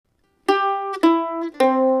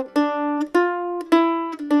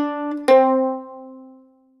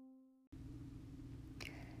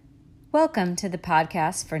Welcome to the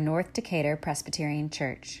podcast for North Decatur Presbyterian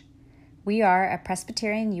Church. We are a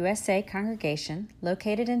Presbyterian USA congregation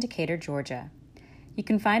located in Decatur, Georgia. You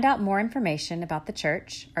can find out more information about the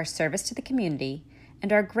church, our service to the community,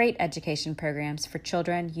 and our great education programs for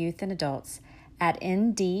children, youth, and adults at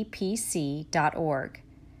ndpc.org.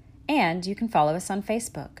 And you can follow us on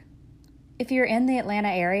Facebook. If you're in the Atlanta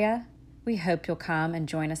area, we hope you'll come and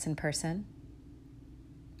join us in person.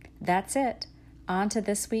 That's it. On to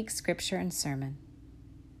this week's scripture and sermon.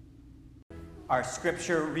 Our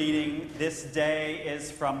scripture reading this day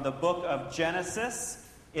is from the book of Genesis.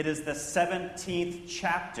 It is the 17th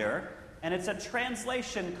chapter, and it's a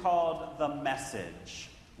translation called The Message.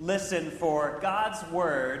 Listen for God's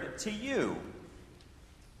word to you.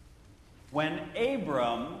 When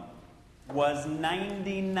Abram was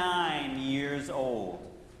 99 years old,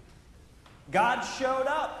 God showed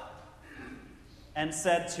up and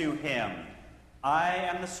said to him, I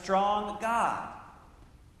am the strong God.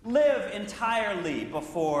 Live entirely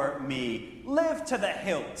before me. Live to the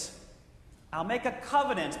hilt. I'll make a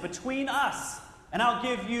covenant between us, and I'll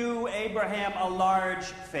give you, Abraham, a large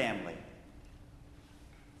family.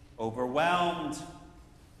 Overwhelmed,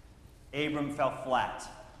 Abram fell flat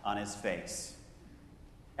on his face.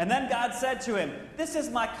 And then God said to him, This is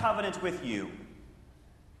my covenant with you.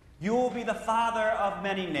 You will be the father of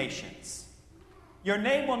many nations. Your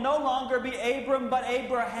name will no longer be Abram, but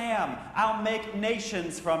Abraham. I'll make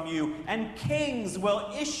nations from you, and kings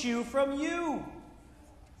will issue from you.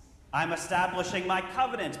 I'm establishing my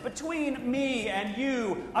covenant between me and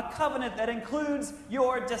you, a covenant that includes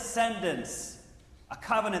your descendants, a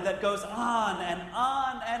covenant that goes on and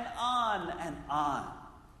on and on and on,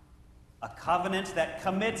 a covenant that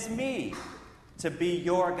commits me to be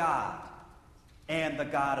your God and the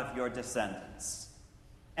God of your descendants.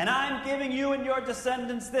 And I'm giving you and your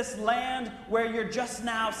descendants this land where you're just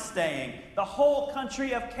now staying, the whole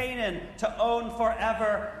country of Canaan to own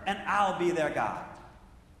forever, and I'll be their God.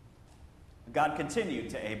 God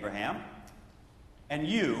continued to Abraham, and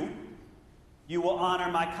you will honor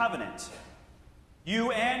my covenant.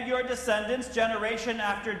 You and your descendants, generation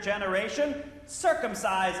after generation,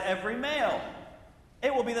 circumcise every male.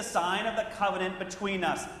 It will be the sign of the covenant between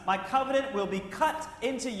us. My covenant will be cut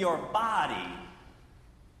into your body,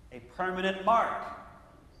 a permanent mark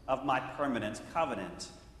of my permanent covenant.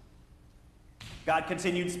 God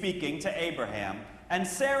continued speaking to Abraham. And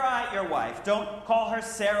Sarai, your wife, don't call her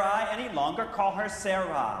Sarai any longer, call her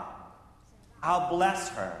Sarah. I'll bless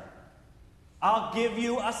her. I'll give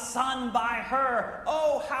you a son by her.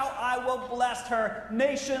 Oh, how I will bless her.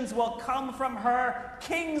 Nations will come from her.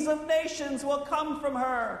 Kings of nations will come from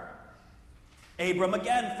her. Abram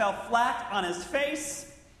again fell flat on his face.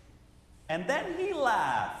 And then he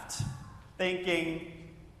laughed, thinking,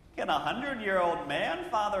 can a 100-year-old man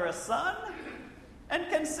father a son? And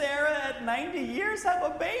can Sarah at 90 years have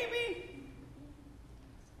a baby?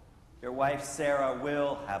 Your wife Sarah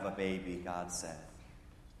will have a baby, God said.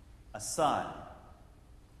 A son.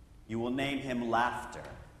 You will name him Laughter,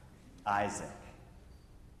 Isaac.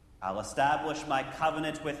 I'll establish my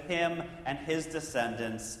covenant with him and his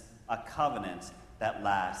descendants, a covenant that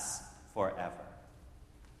lasts forever.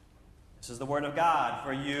 This is the word of God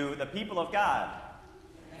for you, the people of God.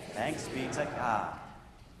 Thanks be to God.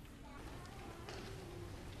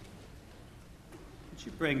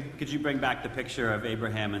 Could you bring back the picture of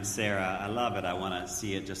Abraham and Sarah? I love it. I want to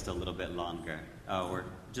see it just a little bit longer. Or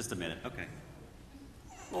just a minute. Okay.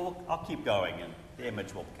 Well, I'll keep going, and the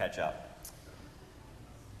image will catch up.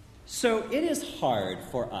 So it is hard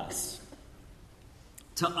for us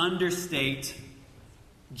to understate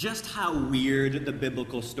just how weird the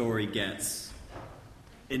biblical story gets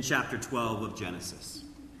in chapter 12 of Genesis.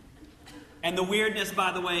 And the weirdness,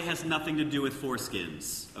 by the way, has nothing to do with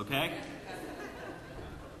foreskins, okay?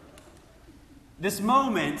 This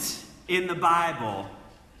moment in the Bible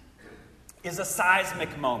is a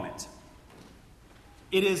seismic moment.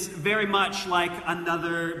 It is very much like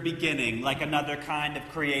another beginning, like another kind of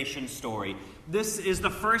creation story. This is the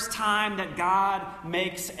first time that God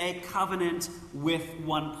makes a covenant with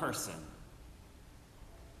one person.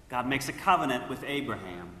 God makes a covenant with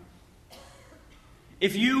Abraham.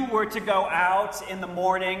 If you were to go out in the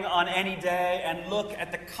morning on any day and look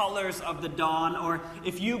at the colors of the dawn, or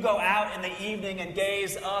if you go out in the evening and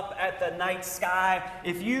gaze up at the night sky,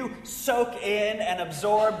 if you soak in and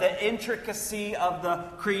absorb the intricacy of the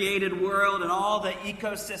created world and all the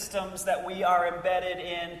ecosystems that we are embedded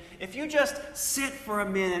in, if you just sit for a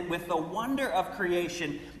minute with the wonder of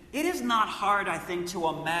creation, it is not hard, I think, to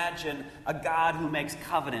imagine a God who makes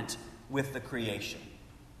covenant with the creation.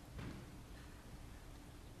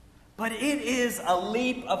 But it is a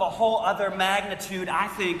leap of a whole other magnitude, I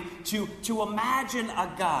think, to imagine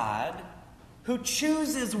a God who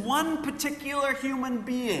chooses one particular human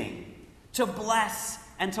being to bless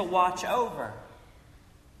and to watch over.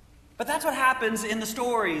 But that's what happens in the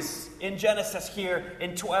stories in Genesis here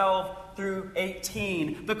in 12 through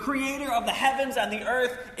 18. The creator of the heavens and the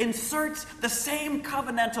earth inserts the same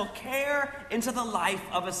covenantal care into the life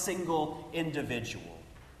of a single individual.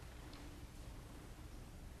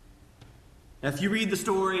 Now, if you read the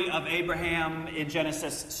story of Abraham in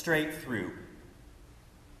Genesis straight through,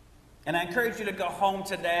 and I encourage you to go home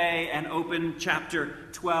today and open chapter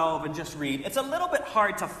 12 and just read. It's a little bit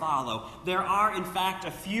hard to follow. There are, in fact,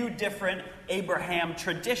 a few different Abraham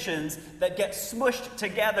traditions that get smushed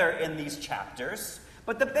together in these chapters.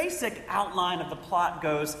 But the basic outline of the plot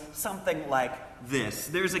goes something like this.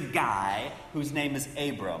 There's a guy whose name is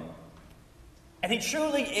Abram. And he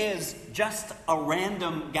truly is just a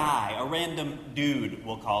random guy, a random dude,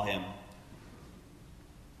 we'll call him.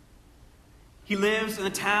 He lives in the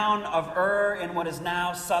town of Ur in what is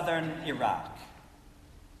now southern Iraq.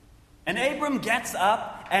 And Abram gets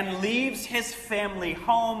up and leaves his family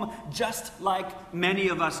home just like many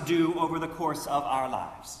of us do over the course of our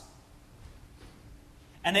lives.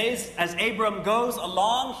 And as Abram goes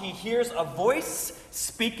along, he hears a voice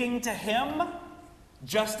speaking to him,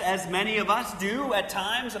 just as many of us do at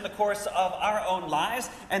times in the course of our own lives.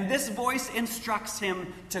 And this voice instructs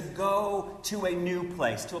him to go to a new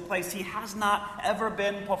place, to a place he has not ever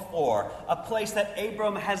been before, a place that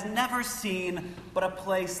Abram has never seen, but a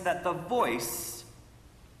place that the voice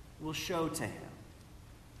will show to him.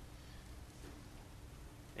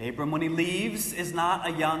 Abram, when he leaves, is not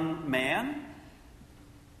a young man,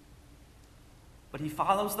 but he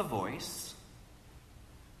follows the voice.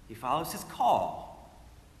 He follows his call.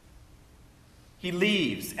 He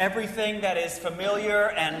leaves everything that is familiar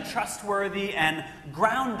and trustworthy and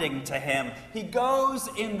grounding to him. He goes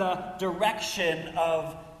in the direction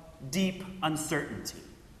of deep uncertainty.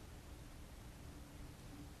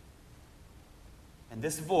 And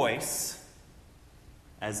this voice,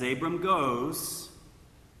 as Abram goes,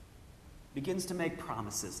 begins to make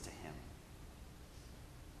promises to him.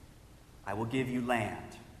 I will give you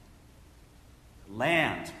land. The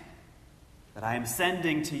land that I am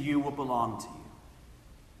sending to you will belong to you.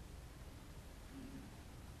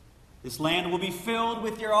 This land will be filled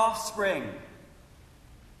with your offspring.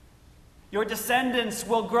 Your descendants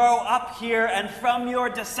will grow up here, and from your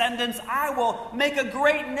descendants I will make a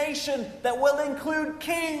great nation that will include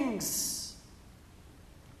kings.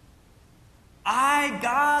 I,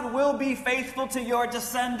 God, will be faithful to your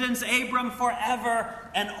descendants, Abram, forever.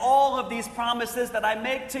 And all of these promises that I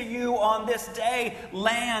make to you on this day,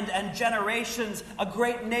 land and generations, a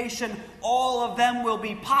great nation, all of them will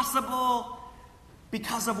be possible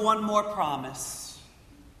because of one more promise.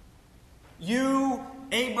 You,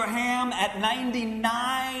 Abraham, at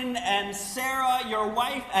 99, and Sarah, your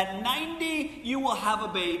wife, at 90, you will have a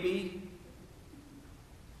baby.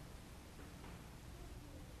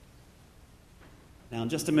 Now, in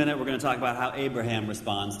just a minute, we're going to talk about how Abraham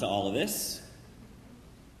responds to all of this.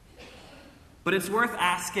 But it's worth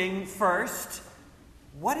asking first,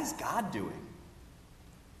 what is God doing?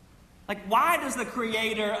 Like, why does the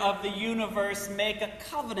creator of the universe make a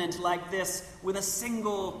covenant like this with a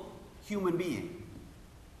single human being?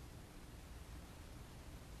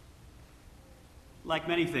 Like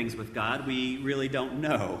many things with God, we really don't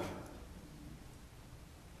know.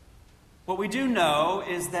 What we do know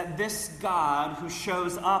is that this God who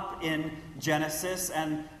shows up in Genesis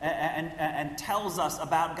and tells us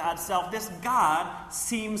about God's self, this God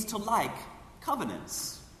seems to like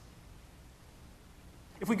covenants.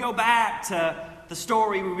 If we go back to the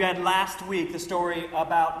story we read last week, the story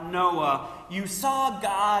about Noah, you saw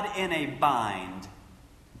God in a bind.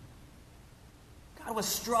 God was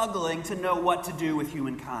struggling to know what to do with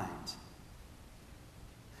humankind.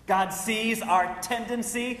 God sees our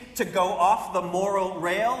tendency to go off the moral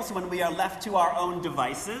rails when we are left to our own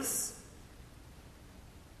devices.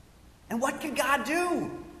 And what can God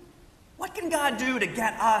do? What can God do to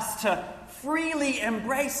get us to freely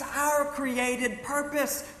embrace our created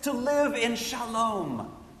purpose to live in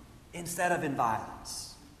shalom instead of in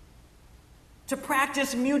violence? To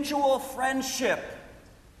practice mutual friendship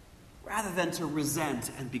rather than to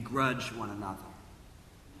resent and begrudge one another?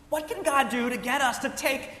 What can God do to get us to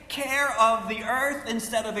take care of the earth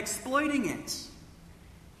instead of exploiting it?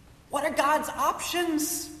 What are God's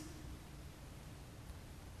options?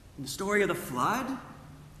 In the story of the flood,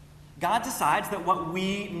 God decides that what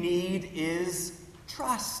we need is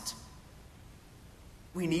trust.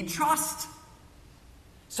 We need trust.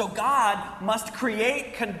 So God must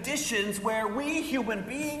create conditions where we human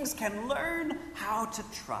beings can learn how to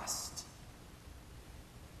trust.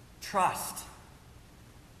 Trust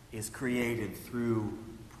is created through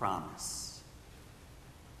promise.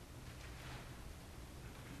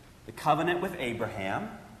 The covenant with Abraham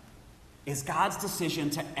is God's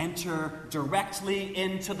decision to enter directly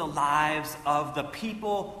into the lives of the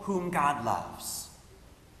people whom God loves.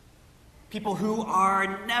 People who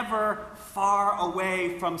are never far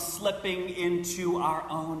away from slipping into our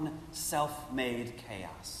own self-made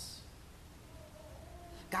chaos.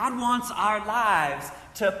 God wants our lives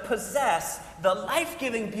to possess the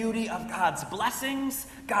life-giving beauty of God's blessings.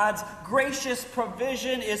 God's gracious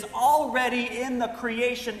provision is already in the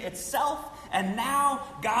creation itself, and now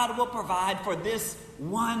God will provide for this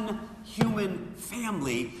one human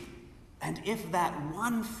family. And if that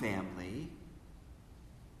one family,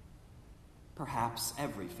 perhaps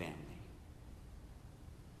every family.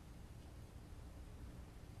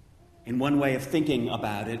 In one way of thinking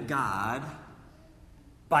about it, God,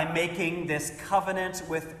 by making this covenant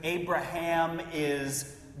with Abraham,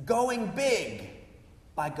 is going big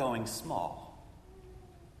by going small.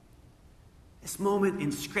 This moment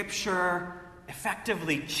in Scripture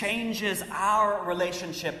effectively changes our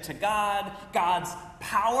relationship to God, God's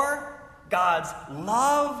power, God's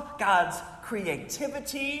love, God's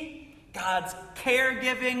creativity, God's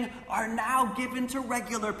caregiving are now given to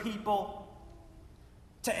regular people.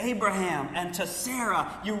 To Abraham and to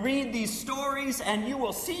Sarah. You read these stories and you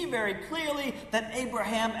will see very clearly that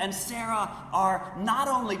Abraham and Sarah are not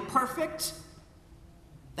only perfect,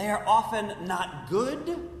 they are often not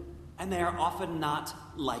good, and they are often not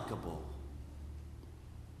likable.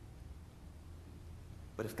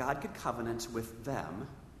 But if God could covenant with them,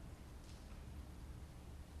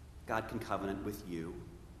 God can covenant with you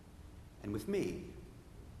and with me.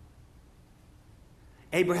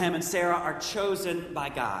 Abraham and Sarah are chosen by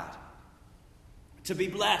God to be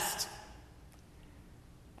blessed.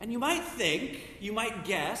 And you might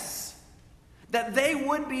guess, that they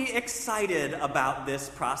would be excited about this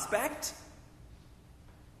prospect.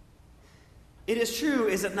 It is true,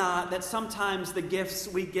 is it not, that sometimes the gifts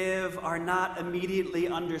we give are not immediately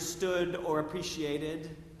understood or appreciated.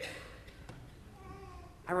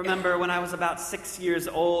 I remember when I was about 6 years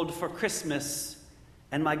old for Christmas,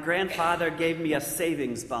 and my grandfather gave me a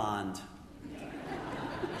savings bond.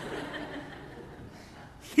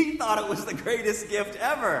 He thought it was the greatest gift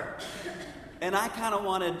ever. And I kind of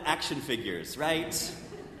wanted action figures, right?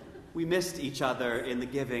 We missed each other in the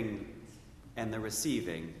giving and the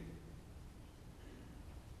receiving.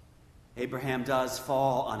 Abraham does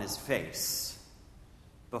fall on his face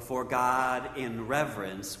before God in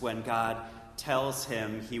reverence when God tells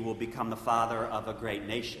him he will become the father of a great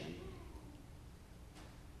nation.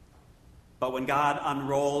 But when God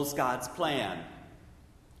unrolls God's plan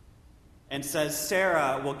and says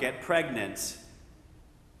Sarah will get pregnant,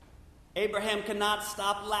 Abraham cannot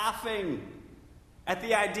stop laughing at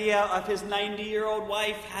the idea of his 90-year-old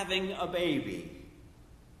wife having a baby.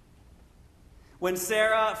 When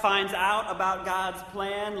Sarah finds out about God's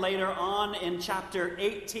plan later on in chapter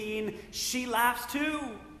 18, she laughs too.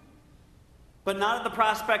 But not at the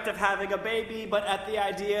prospect of having a baby, but at the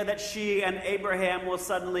idea that she and Abraham will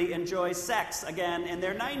suddenly enjoy sex again in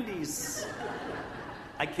their 90s.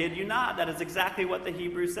 I kid you not, that is exactly what the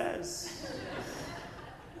Hebrew says.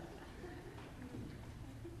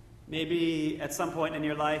 Maybe at some point in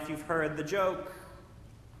your life you've heard the joke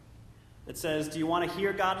that says, do you want to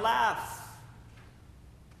hear God laugh?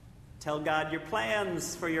 Tell God your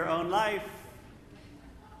plans for your own life.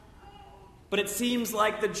 But it seems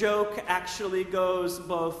like the joke actually goes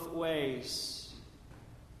both ways.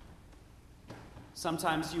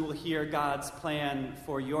 Sometimes you will hear God's plan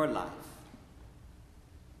for your life,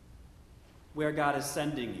 where God is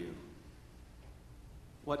sending you,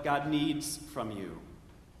 what God needs from you.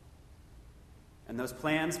 And those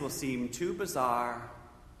plans will seem too bizarre,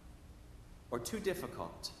 or too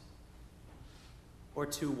difficult, or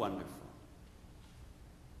too wonderful.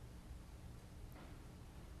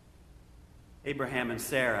 Abraham and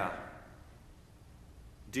Sarah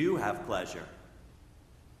do have pleasure,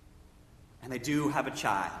 and they do have a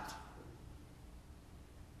child.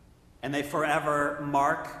 And they forever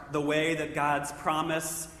mark the way that God's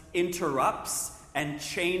promise interrupts and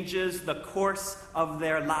changes the course of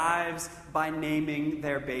their lives by naming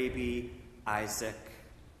their baby Isaac,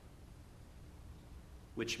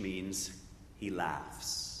 which means he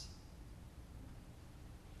laughs.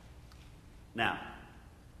 Now,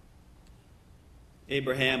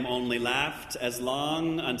 Abraham only laughed as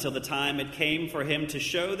long until the time it came for him to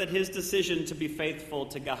show that his decision to be faithful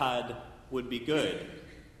to God would be good.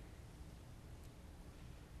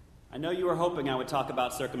 I know you were hoping I would talk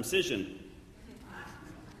about circumcision,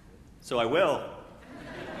 so I will.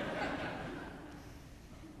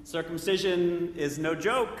 Circumcision is no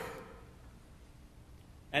joke.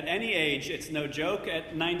 At any age, it's no joke.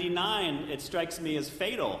 At 99, it strikes me as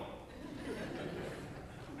fatal.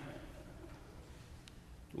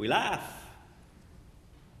 We laugh,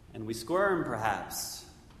 and we squirm, perhaps.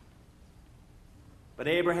 But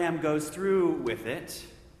Abraham goes through with it.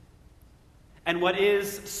 And what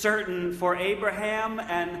is certain for Abraham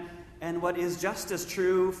and what is just as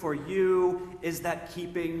true for you is that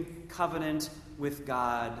keeping covenant with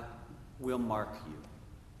God will mark you.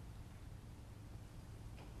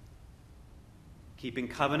 Keeping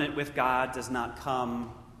covenant with God does not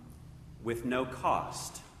come with no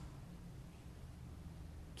cost.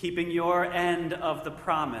 Keeping your end of the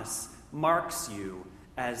promise marks you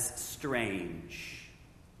as strange.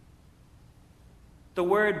 The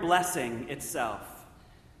word blessing itself,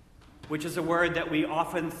 which is a word that we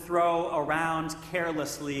often throw around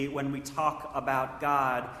carelessly when we talk about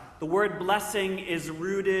God, the word blessing is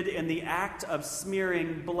rooted in the act of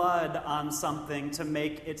smearing blood on something to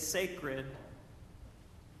make it sacred.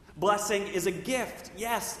 Blessing is a gift.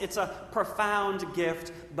 Yes, it's a profound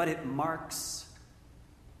gift, but it marks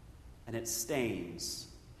and it stains.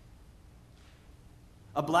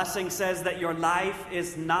 A blessing says that your life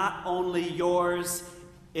is not only yours,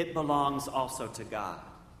 it belongs also to God.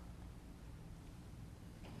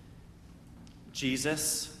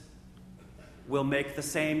 Jesus will make the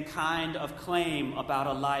same kind of claim about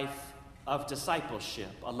a life of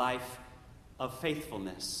discipleship, a life of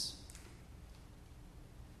faithfulness.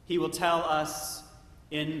 He will tell us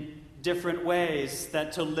in different ways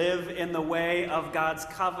that to live in the way of God's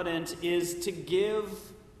covenant is to give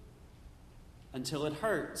until it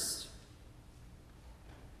hurts.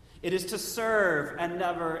 It is to serve and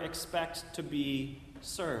never expect to be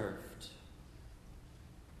served.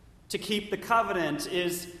 To keep the covenant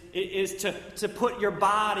is to put your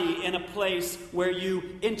body in a place where you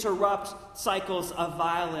interrupt cycles of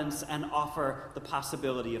violence and offer the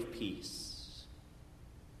possibility of peace.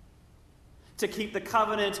 To keep the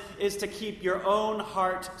covenant is to keep your own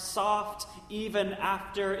heart soft even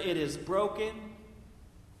after it is broken.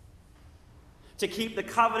 To keep the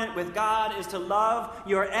covenant with God is to love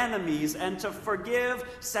your enemies and to forgive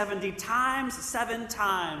 70 times, 7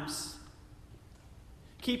 times.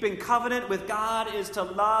 Keeping covenant with God is to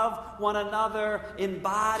love one another in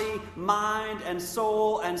body, mind, and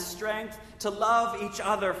soul and strength, to love each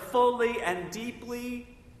other fully and deeply,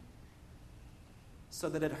 so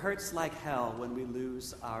that it hurts like hell when we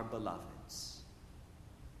lose our beloveds.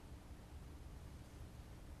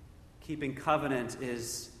 Keeping covenant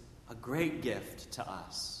is a great gift to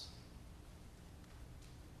us.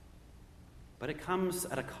 But it comes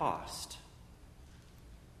at a cost.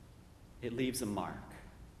 It leaves a mark.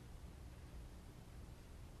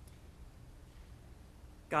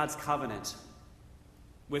 God's covenant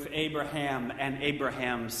with Abraham and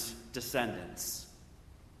Abraham's descendants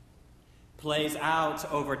plays out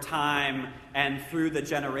over time and through the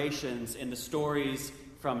generations in the stories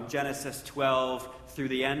from Genesis 12 through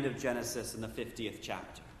the end of Genesis in the 50th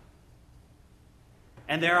chapter.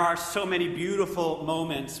 And there are so many beautiful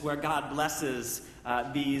moments where God blesses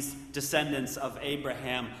these descendants of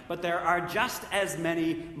Abraham, but there are just as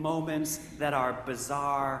many moments that are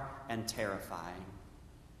bizarre and terrifying.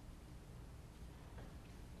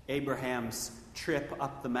 Abraham's trip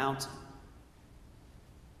up the mountain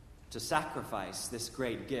to sacrifice this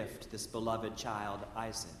great gift, this beloved child,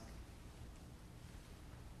 Isaac.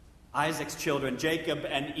 Isaac's children, Jacob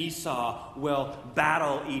and Esau, will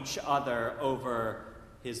battle each other over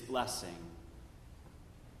his blessing.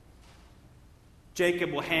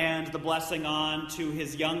 Jacob will hand the blessing on to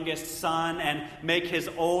his youngest son and make his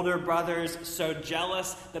older brothers so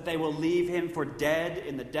jealous that they will leave him for dead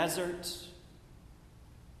in the desert.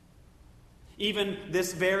 Even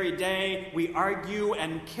this very day, we argue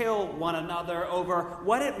and kill one another over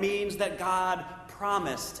what it means that God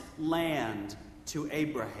promised land to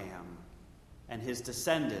Abraham and his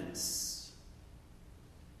descendants,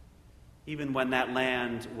 even when that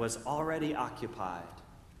land was already occupied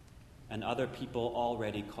and other people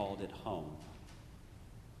already called it home.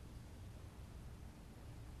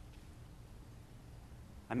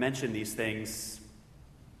 I mention these things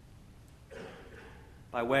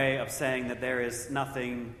by way of saying that there is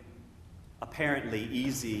nothing apparently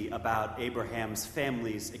easy about Abraham's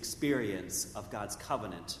family's experience of God's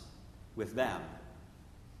covenant with them.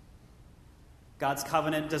 God's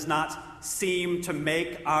covenant does not seem to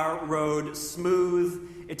make our road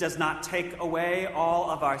smooth. It does not take away all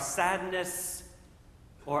of our sadness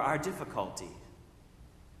or our difficulty.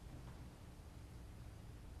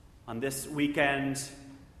 On this weekend,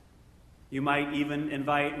 you might even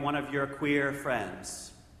invite one of your queer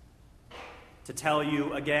friends to tell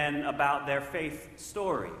you again about their faith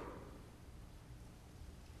story.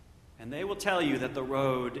 And they will tell you that the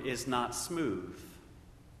road is not smooth.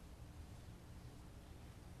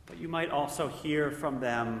 But you might also hear from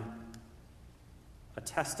them a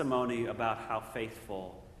testimony about how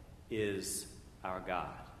faithful is our God.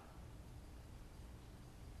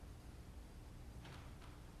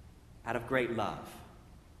 Out of great love,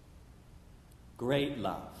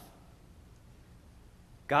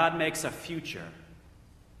 God makes a future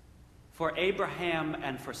for Abraham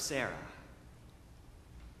and for Sarah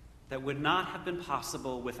that would not have been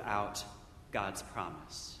possible without God's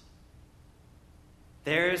promise.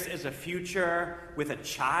 Theirs is a future with a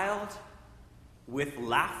child, with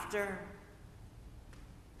laughter,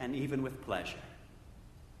 and even with pleasure.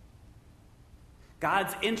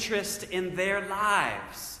 God's interest in their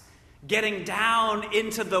lives, getting down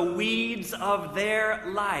into the weeds of their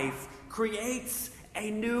life, creates a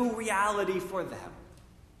new reality for them.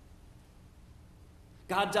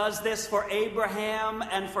 God does this for Abraham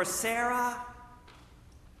and for Sarah.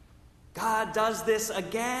 God does this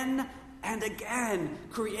again and again,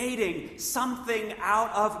 creating something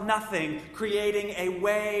out of nothing, creating a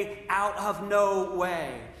way out of no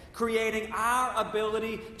way, creating our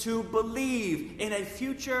ability to believe in a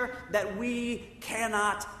future that we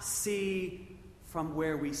cannot see from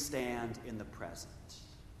where we stand in the present.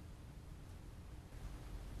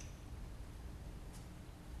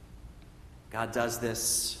 God does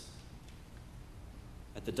this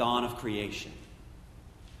at the dawn of creation.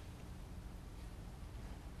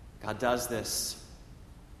 God does this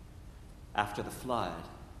after the flood.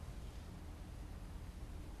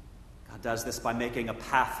 God does this by making a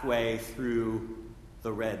pathway through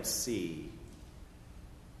the Red Sea.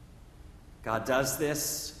 God does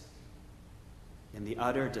this in the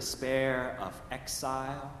utter despair of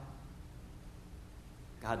exile.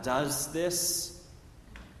 God does this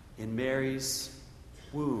in Mary's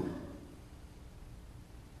womb.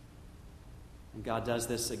 And God does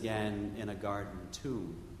this again in a garden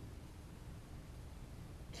tomb.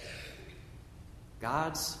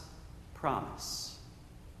 God's promise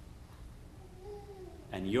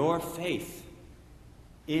and your faith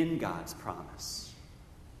in God's promise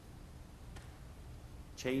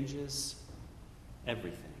changes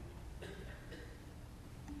everything.